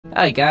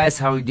Hi guys,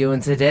 how are we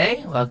doing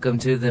today? Welcome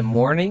to the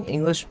Morning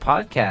English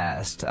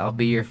Podcast. I'll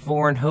be your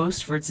foreign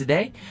host for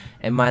today,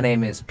 and my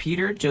name is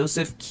Peter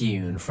Joseph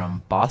Kuhn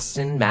from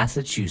Boston,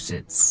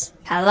 Massachusetts.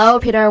 Hello,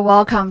 Peter.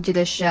 Welcome to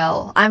the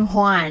show. I'm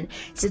Juan.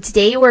 So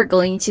today we're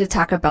going to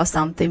talk about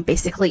something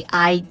basically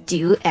I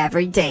do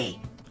every day.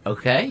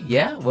 Okay,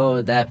 yeah, what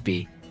would that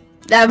be?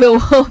 That we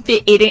will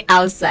be eating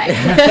outside.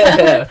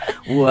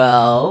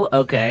 Well,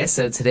 okay,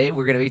 so today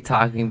we're going to be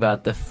talking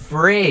about the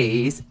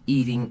phrase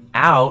eating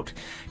out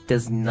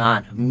does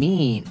not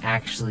mean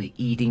actually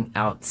eating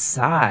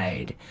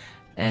outside.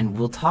 And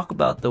we'll talk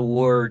about the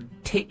word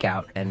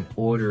takeout and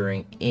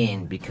ordering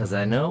in because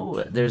I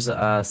know there's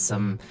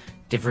some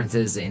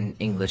differences in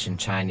English and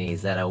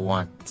Chinese that I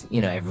want,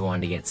 everyone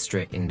to get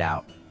straightened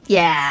out.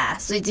 Yeah,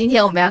 所以今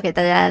天我们要给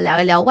大家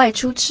聊一聊外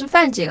出吃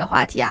饭这个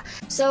话题啊。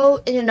So,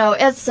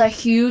 it's a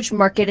huge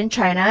market in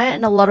China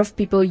and a lot of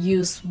people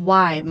use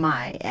Wai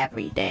Mai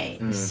every day.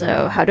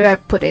 So, how do I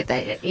put it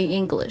in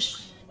English?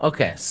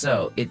 Okay,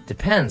 so it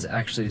depends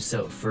actually.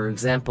 So, for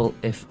example,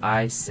 if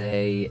I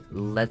say,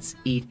 let's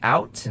eat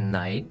out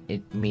tonight,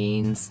 it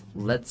means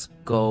let's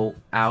go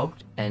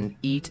out and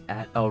eat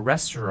at a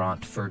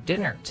restaurant for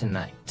dinner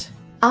tonight.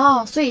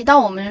 所以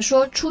当我们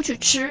说出去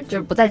吃，就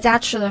是不在家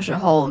吃的时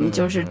候，我们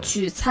就是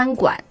去餐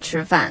馆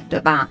吃饭，对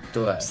吧？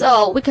对。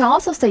So we can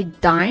also say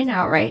dine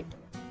out, right?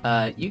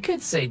 You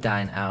could say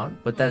dine out,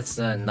 but that's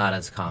not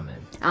as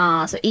common.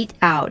 So eat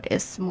out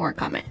is more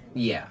common.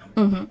 Yeah.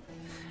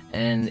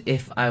 And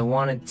if I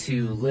wanted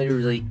to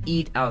literally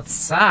eat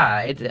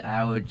outside,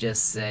 I would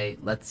just say,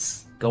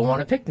 let's go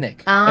on a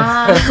picnic.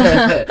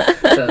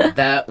 So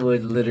that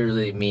would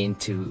literally mean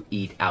to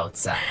eat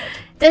outside.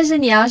 但是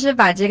你要是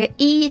把这个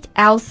eat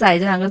outside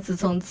这两个词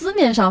从字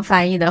面上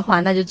翻译的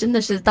话，那就真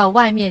的是到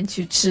外面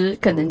去吃，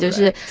可能就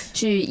是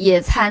去野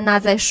餐啊，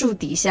在树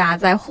底下，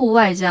在户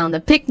外这样的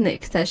picnic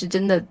才是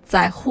真的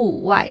在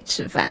户外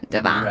吃饭，对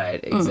吧？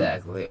 Right,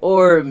 exactly.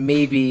 Or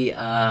maybe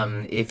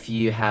if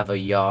you have a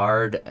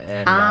yard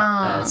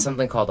and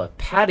something called a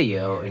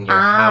patio in your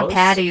house.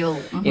 Patio.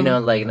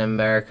 Like in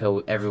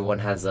America, everyone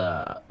has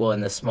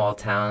in the small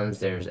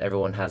towns,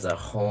 everyone has a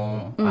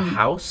home, a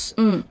house,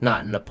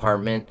 not an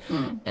apartment.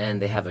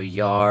 And they have a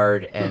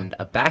yard and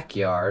a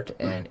backyard,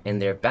 and in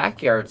their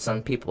backyard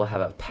some people have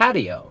a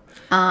patio,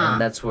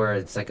 and that's where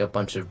it's like a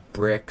bunch of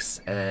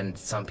bricks, and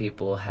some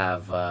people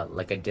have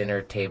like a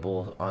dinner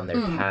table on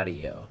their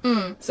patio.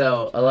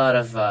 So a lot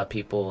of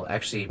people,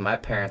 actually my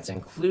parents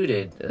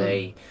included,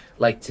 they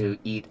like to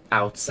eat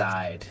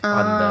outside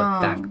on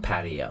the back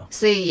patio.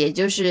 所以也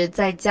就是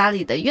在家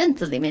里的院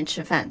子里面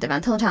吃饭，对吧？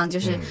通常就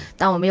是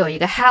当我们有一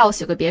个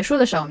house 有个别墅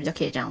的时候，我们就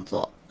可以这样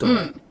做。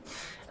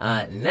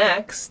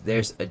Next,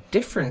 there's a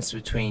difference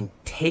between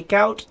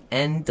takeout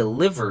and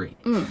delivery.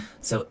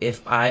 So if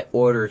I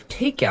order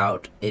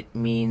takeout, it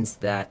means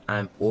that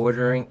I'm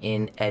ordering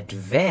in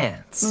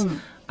advance.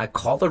 I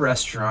call the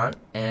restaurant,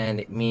 and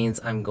it means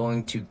I'm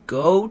going to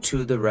go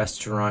to the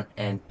restaurant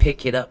and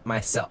pick it up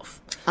myself.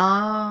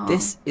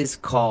 This is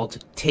called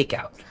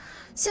takeout.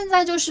 现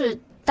在就是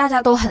大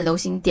家都很流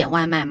行点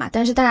外卖嘛，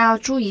但是大家要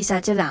注意一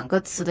下这两个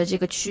词的这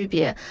个区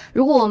别。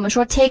如果我们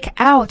说 take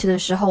out 的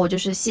时候，我就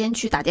是先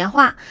去打电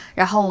话，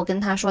然后我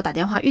跟他说打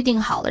电话预定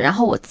好了，然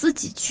后我自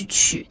己去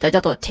取的，叫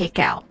做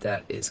take out.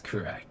 That is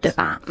correct. 对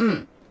吧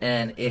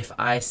？And if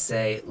I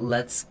say,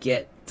 let's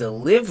get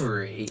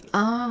delivery,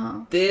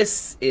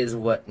 this is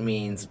what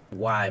means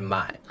why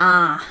my.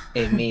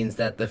 It means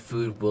that the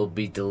food will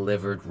be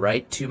delivered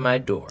right to my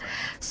door.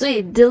 所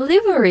以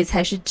delivery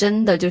才是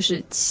真的就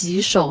是骑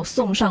手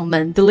送上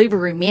门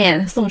delivery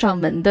man 送上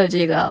门的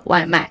这个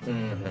外卖，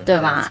对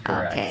吧？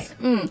 Okay.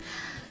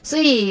 So,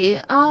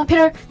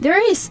 Peter, there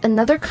is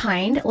another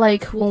kind,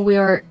 like when we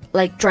are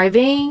like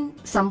driving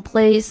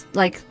someplace,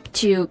 like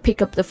to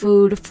pick up the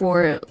food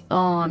for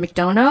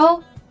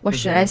McDonald's. What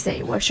should I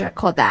say? What should I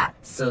call that?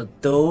 So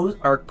those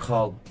are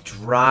called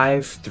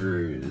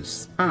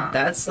drive-throughs.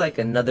 That's like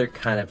another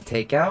kind of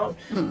takeout,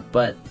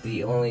 but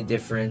the only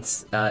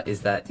difference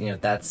is that,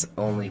 that's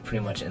only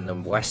pretty much in the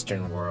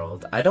Western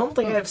world. I don't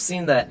think I've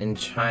seen that in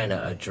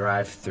China, a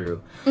drive-through.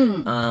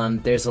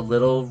 There's a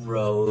little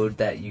road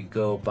that you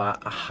go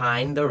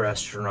behind the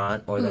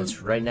restaurant, or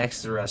that's right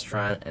next to the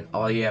restaurant, and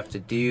all you have to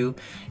do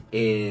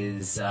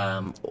is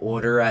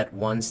order at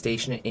one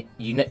station.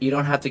 You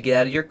don't have to get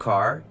out of your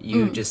car.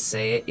 You just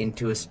say it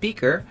into a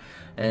speaker,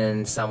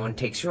 and someone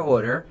takes your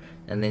order,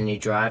 and then you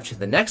drive to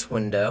the next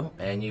window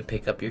and you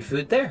pick up your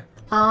food there.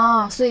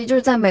 所以就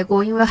是在美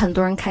国，因为很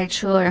多人开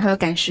车，然后又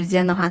赶时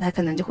间的话，他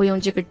可能就会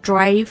用这个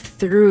drive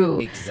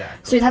through，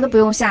 所以他都不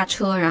用下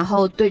车，然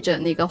后对着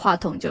那个话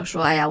筒就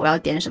说：“哎呀，我要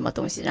点什么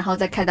东西，然后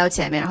再开到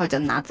前面，然后就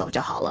拿走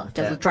就好了，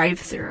叫做 drive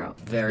through。”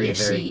 Very,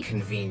 very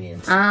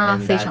convenient.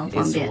 非常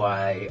方便。And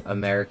that is why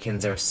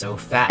Americans are so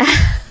fat.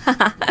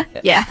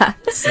 Yeah.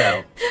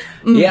 So,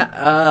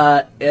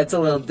 yeah, it's a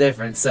little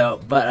different. So,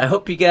 but I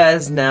hope you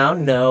guys now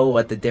know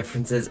what the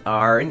differences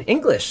are in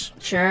English.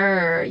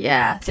 Sure,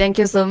 yeah. Thank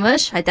you so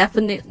much. I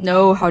definitely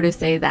know how to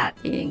say that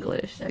in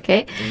English,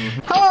 okay?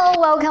 Hello,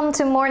 welcome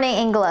to Morning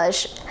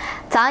English.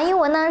 早安英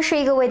文呢是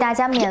一个为大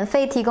家免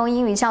费提供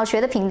英语教学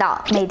的频道，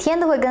每天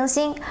都会更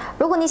新。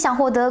如果你想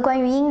获得关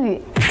于英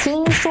语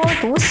听说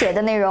读写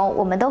的内容，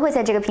我们都会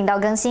在这个频道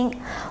更新。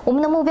我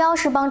们的目标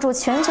是帮助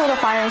全球的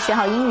华人学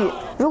好英语。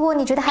如果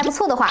你觉得还不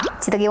错的话，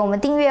记得给我们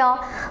订阅哦。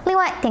另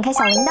外，点开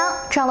小铃铛，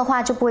这样的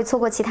话就不会错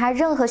过其他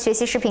任何学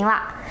习视频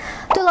啦。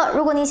对了，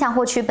如果你想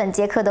获取本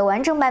节课的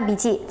完整版笔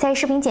记，在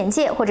视频简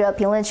介或者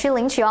评论区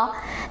领取哦。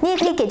你也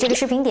可以给这个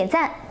视频点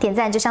赞，点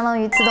赞就相当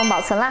于自动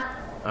保存啦。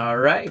All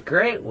right,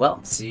 great. Well,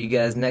 see you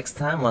guys next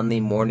time on the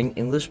Morning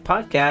English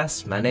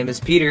Podcast. My name is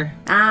Peter.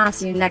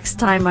 See you next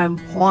time. I'm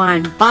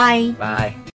Juan. Bye. Bye.